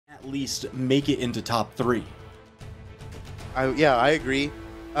at least make it into top 3. Yeah, I agree.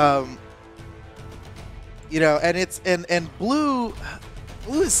 You know, and it's and Blue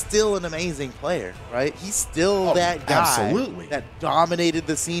is still an amazing player, right? He's still that guy absolutely. that dominated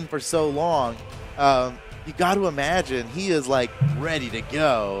the scene for so long. You got to imagine he is like ready to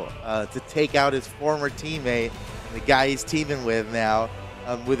go to take out his former teammate, the guy he's teaming with now,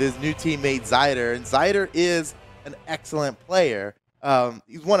 with his new teammate Zyder. And Zyder is an excellent player.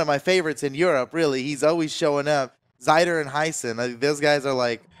 He's one of my favorites in Europe, really. He's always showing up. Zyder and Hyson, those guys are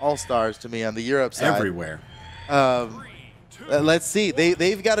like all-stars to me on the Europe side. Everywhere. Let's see.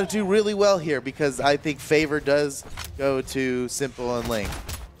 They've got to do really well here because I think favor does go to Simple and Link.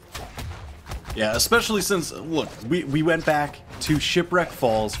 Yeah, especially since, look, we went back to Shipwreck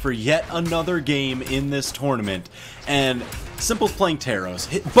Falls for yet another game in this tournament, and Simple's playing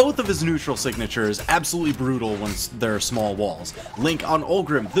Taros. Both of his neutral signatures, absolutely brutal when there are small walls. Link on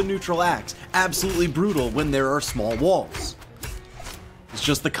Ulgrim, the neutral axe, absolutely brutal when there are small walls. It's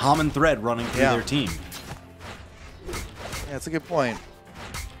just the common thread running through their team. Yeah, that's a good point.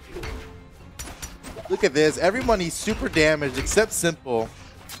 Look at this. Everybody's super damaged except Simple.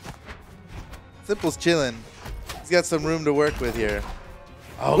 Simple's chilling. He's got some room to work with here.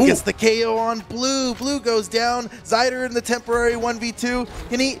 Oh, gets the KO on Blue. Blue goes down. Zyder in the temporary 1v2.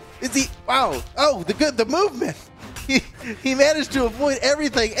 Can he? Is he? Wow. Oh, the movement. He managed to avoid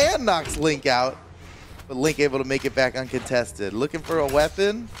everything and knocks Link out. But Link able to make it back uncontested. Looking for a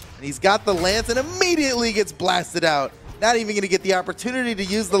weapon. And he's got the lance and immediately gets blasted out. Not even going to get the opportunity to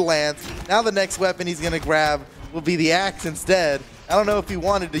use the lance. Now the next weapon he's going to grab will be the axe instead. I don't know if he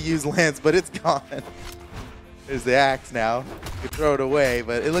wanted to use lance, but it's gone. There's the axe now. You can throw it away,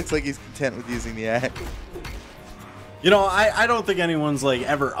 but it looks like he's content with using the axe. You know, I don't think anyone's like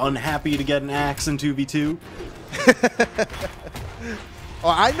ever unhappy to get an axe in 2v2.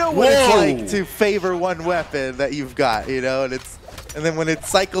 Well, I know what it's like to favor one weapon that you've got, you know, and then when it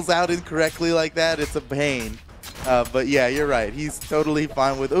cycles out incorrectly like that, it's a pain. But yeah, you're right. He's totally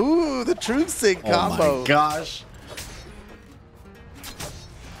fine with the Truth Sig combo. Oh my gosh.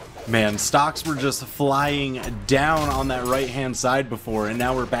 Man, stocks were just flying down on that right-hand side before, and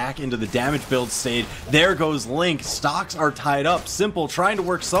now we're back into the damage build stage. There goes Link. Stocks are tied up. Simple trying to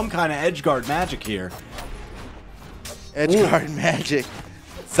work some kind of edgeguard magic here. Edgeguard magic.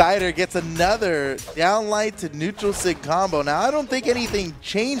 Zyder gets another downlight to neutral sig combo. Now, I don't think anything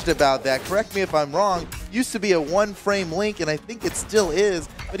changed about that. Correct me if I'm wrong. Used to be a one-frame Link, and I think it still is,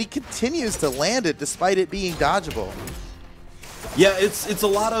 but he continues to land it despite it being dodgeable. Yeah, it's a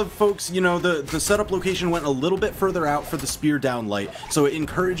lot of folks, you know, the setup location went a little bit further out for the spear downlight, so it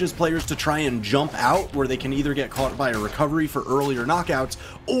encourages players to try and jump out where they can either get caught by a recovery for earlier knockouts,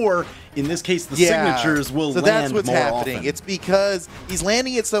 or in this case the signatures will land more often. So that's what's happening. It's because he's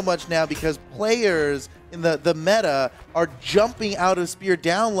landing it so much now because players in the meta are jumping out of spear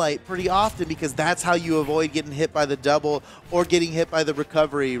downlight pretty often because that's how you avoid getting hit by the double or getting hit by the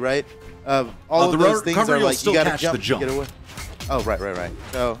recovery, right? All of those things are like you gotta jump to get away. Oh, right.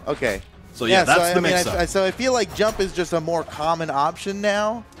 So, okay. So, yeah, that's so, the mix-up. So I feel like jump is just a more common option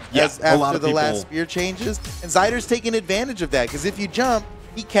now after the last spear changes. And Zyder's taking advantage of that because if you jump,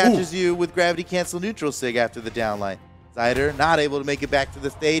 he catches you with gravity cancel neutral sig after the downlight. Zyder not able to make it back to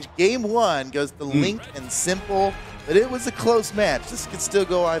the stage. Game 1 goes to Link and Simple, but it was a close match. This could still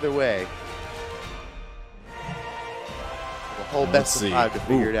go either way. The whole best of 5 to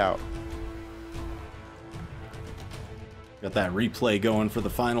figure it out. Got that replay going for the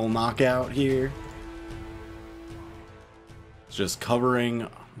final knockout here. It's just covering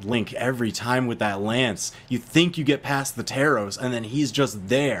Link every time with that lance. You think you get past the Taros, and then he's just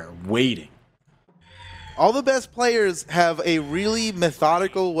there, waiting. All the best players have a really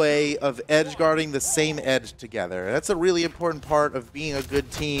methodical way of edge guarding the same edge together. That's a really important part of being a good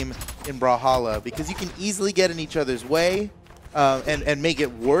team in Brawlhalla because you can easily get in each other's way and make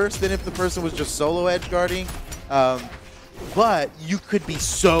it worse than if the person was just solo edge guarding. But you could be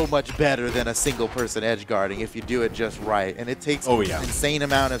so much better than a single person edge guarding if you do it just right. And it takes an insane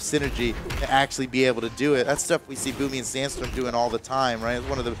amount of synergy to actually be able to do it. That's stuff we see Boomy and Sandstorm doing all the time, right? It's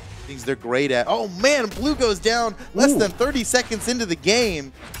one of the things they're great at. Oh man, Blue goes down less than 30 seconds into the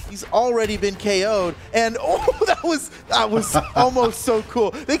game. He's already been KO'd. And that was almost so cool.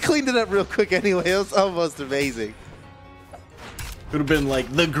 They cleaned it up real quick anyway. It was almost amazing. Could have been like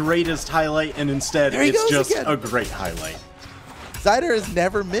the greatest highlight, and instead it's just a great highlight. Zyder has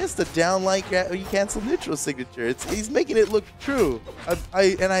never missed a downlight cancel neutral signature. He's making it look true.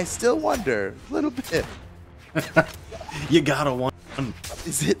 And I still wonder a little bit. You gotta wonder.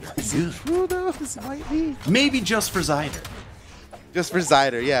 Is it true though? This might be. Maybe just for Zyder. Just for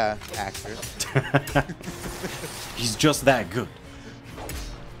Zyder, yeah. Actor. He's just that good.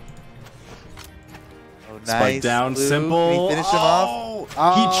 Oh, nice. Spike down, Blue. Simple. Can he finish him off?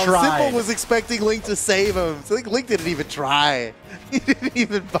 He tried. Simple was expecting Link to save him. So I think Link didn't even try. He didn't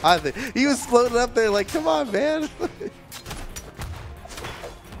even bother. He was floating up there like, come on, man.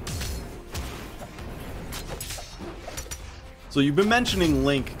 So you've been mentioning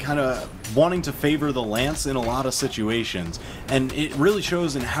Link kind of wanting to favor the Lance in a lot of situations, and it really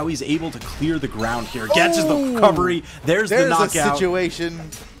shows in how he's able to clear the ground here. Catches the recovery. There's the knockout. There's a situation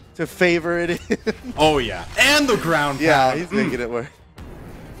to favor it in. Oh, yeah. And the ground pound. Yeah, he's making it work.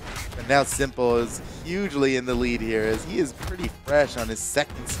 And now Simple is hugely in the lead here as he is pretty fresh on his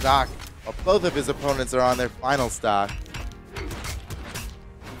second stock, while both of his opponents are on their final stock.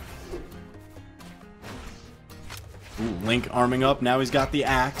 Ooh, Link arming up. Now he's got the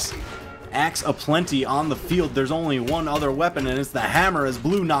axe. Axe aplenty on the field. There's only one other weapon, and it's the hammer as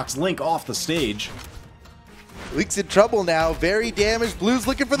Blue knocks Link off the stage. Link's in trouble now. Very damaged. Blue's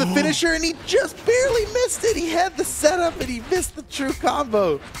looking for the finisher, and he just barely missed it. He had the setup, and he missed the true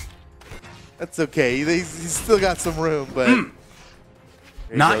combo. That's okay. He's still got some room, but...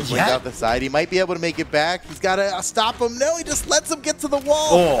 Not yet. Out the side. He might be able to make it back. He's got to stop him. No, he just lets him get to the wall.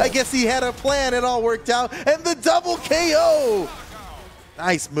 Oh. I guess he had a plan. It all worked out. And the double KO.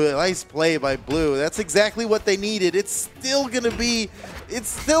 Nice move. Nice play by Blue. That's exactly what they needed. It's still going to be, it's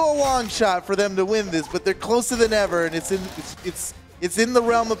still a long shot for them to win this, but they're closer than ever, and it's in the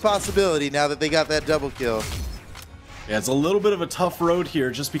realm of possibility now that they got that double kill. Yeah, it's a little bit of a tough road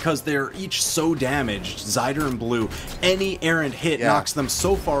here just because they're each so damaged, Zyder and Blue. Any errant hit knocks them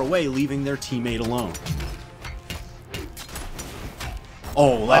so far away, leaving their teammate alone.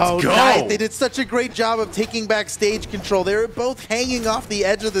 Oh, let's go! Nice. They did such a great job of taking back stage control. They were both hanging off the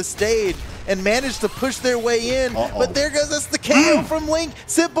edge of the stage and managed to push their way in. But there goes the KO from Link.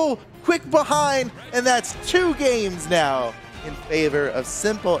 Simple, quick behind, and that's 2 games now in favor of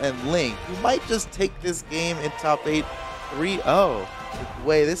Simple and Link, who might just take this game in top 8 3-0 the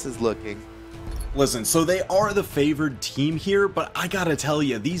way this is looking. Listen, so they are the favored team here, but I gotta tell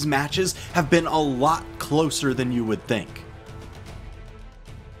you, these matches have been a lot closer than you would think.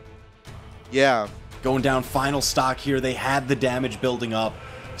 Yeah. Going down final stock here, they had the damage building up,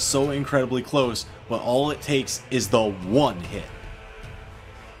 so incredibly close, but all it takes is the one hit.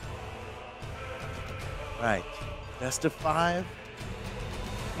 Right. Best of 5.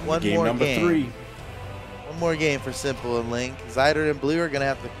 Game more number 3. One more game for Simple and Link. Zyder and Blue are going to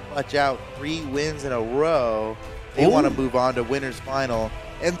have to clutch out 3 wins in a row. They want to move on to winner's final.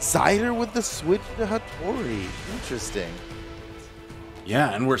 And Zyder with the switch to Hattori. Interesting.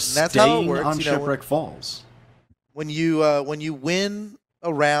 Yeah, and we're that's how it staying works, on Shipwreck Falls. When you win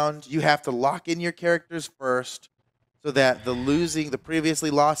a round, you have to lock in your characters first so that the previously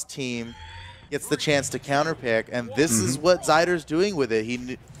lost team gets the chance to counterpick, and this is what Zyder's doing with it.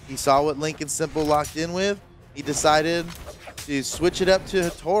 He saw what Link and Simple locked in with. He decided to switch it up to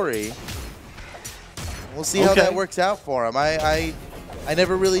Hattori. We'll see how that works out for him. I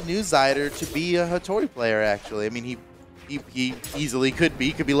never really knew Zyder to be a Hattori player, actually. I mean, he easily could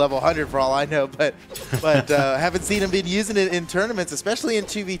be level 100 for all I know, but haven't seen him been using it in tournaments, especially in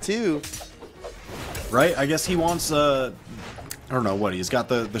 2v2. Right? I guess he wants I don't know what, he's got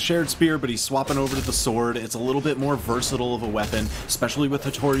the shared spear, but he's swapping over to the sword. It's a little bit more versatile of a weapon, especially with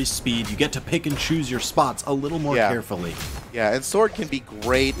Hattori's speed. You get to pick and choose your spots a little more carefully. Yeah, and sword can be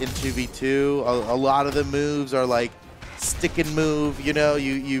great in 2v2. A lot of the moves are like stick and move, you know,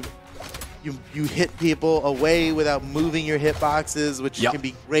 you hit people away without moving your hitboxes, which can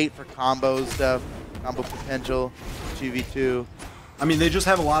be great for combo stuff, combo potential, 2v2. I mean, they just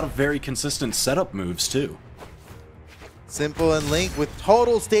have a lot of very consistent setup moves, too. Simple and Link with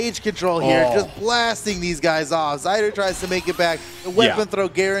total stage control here, just blasting these guys off. Zyder tries to make it back. The weapon throw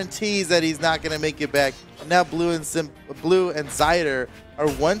guarantees that he's not going to make it back. And now Blue and Zyder are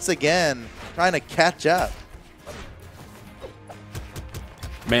once again trying to catch up.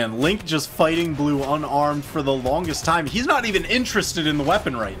 Man, Link just fighting Blue unarmed for the longest time. He's not even interested in the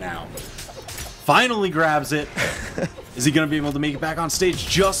weapon right now. Finally grabs it. Is he going to be able to make it back on stage?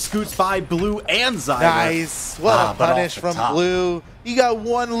 Just scoots by Blue and Zyder. Nice. What a punish from Blue. He got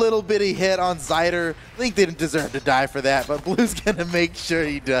one little bitty hit on Zyder. Link didn't deserve to die for that, but Blue's going to make sure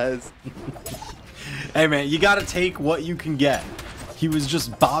he does. Hey, man, you got to take what you can get. He was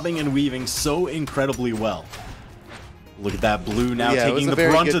just bobbing and weaving so incredibly well. Look at that Blue now taking the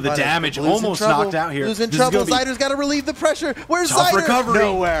brunt of the damage. Almost knocked out here. Blue's in trouble. Zyder's got to relieve the pressure. Where's Zyder? Recovery.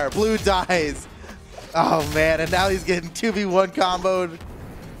 Nowhere. Blue dies. Oh, man. And now he's getting 2v1 comboed.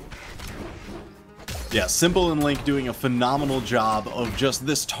 Yeah, Simple and Link doing a phenomenal job of just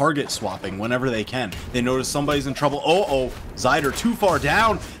this target swapping whenever they can. They notice somebody's in trouble. Oh, Zyder too far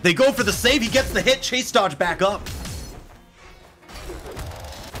down. They go for the save. He gets the hit. Chase dodge back up.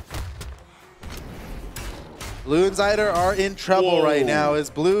 Blue and Zyder are in trouble right now as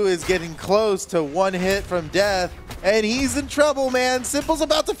Blue is getting close to one hit from death. And he's in trouble, man. Simple's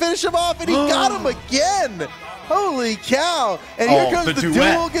about to finish him off, and he got him again. Holy cow. And here comes the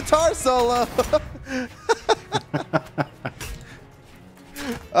dual guitar solo.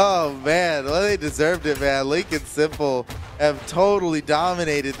 Oh, man. Well, they deserved it, man. Link and Simple have totally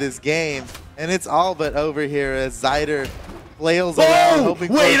dominated this game. And it's all but over here as Zyder flails around hoping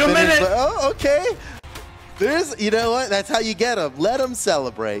for a finish. Wait a minute. Oh, okay. You know what? That's how you get them. Let them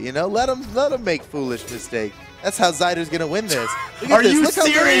celebrate, you know? Let them make foolish mistakes. That's how Zyder's going to win this. Are you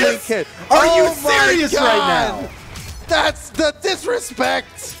serious? Are you serious right now? That's the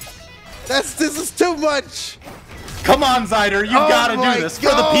disrespect. This is too much. Come on, Zyder. You got to do this for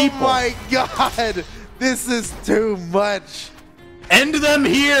the people. Oh, my God. This is too much. End them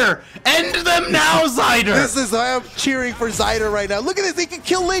here. End them now, Zyder. This is why I'm cheering for Zyder right now. Look at this. He can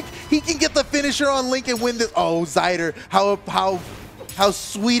kill Link. He can get the finisher on Link and win this. Oh, Zyder. How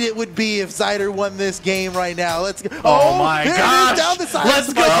sweet it would be if Zyder won this game right now. Let's go. Oh my gosh. Down the side.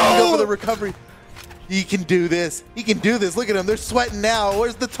 Let's go. Go for the recovery. He can do this. He can do this. Look at him. They're sweating now.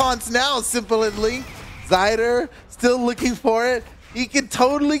 Where's the taunts now, Simple and Link? Zyder still looking for it. He can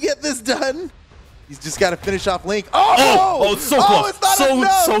totally get this done. He's just got to finish off Link. Oh, it's so close. It's not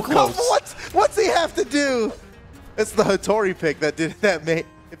enough. So close. What's he have to do? It's the Hattori pick that did that.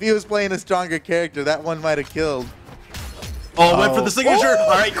 If he was playing a stronger character, that one might have killed. Oh, went for the signature. All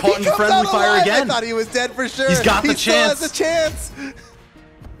right, caught in friendly fire again. I thought he was dead for sure. He's got the chance. He still has a chance.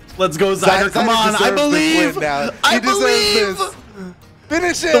 Let's go, Zyder. Come on. I believe. I believe.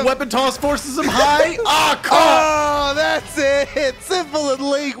 Finish him. The weapon toss forces him high. Oh, that's it. Simple and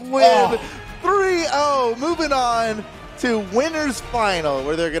Link win. 3-0. Moving on to winners final,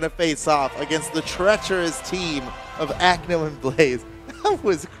 where they're going to face off against the treacherous team of Acno and Blaze. That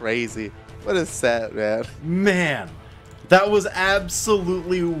was crazy. What a set, man. Man. That was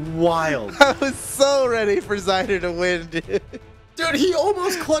absolutely wild. I was so ready for Zyder to win, dude. Dude, he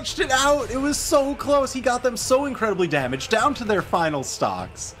almost clutched it out. It was so close. He got them so incredibly damaged, down to their final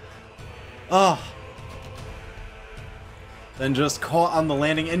stocks. Then just caught on the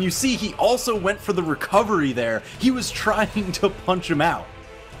landing. And you see, he also went for the recovery there. He was trying to punch him out.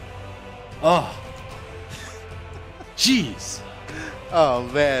 Jeez. Oh,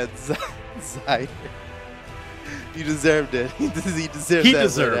 man. Zyder. You deserved it. He deserved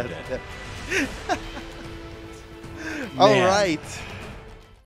it. All right.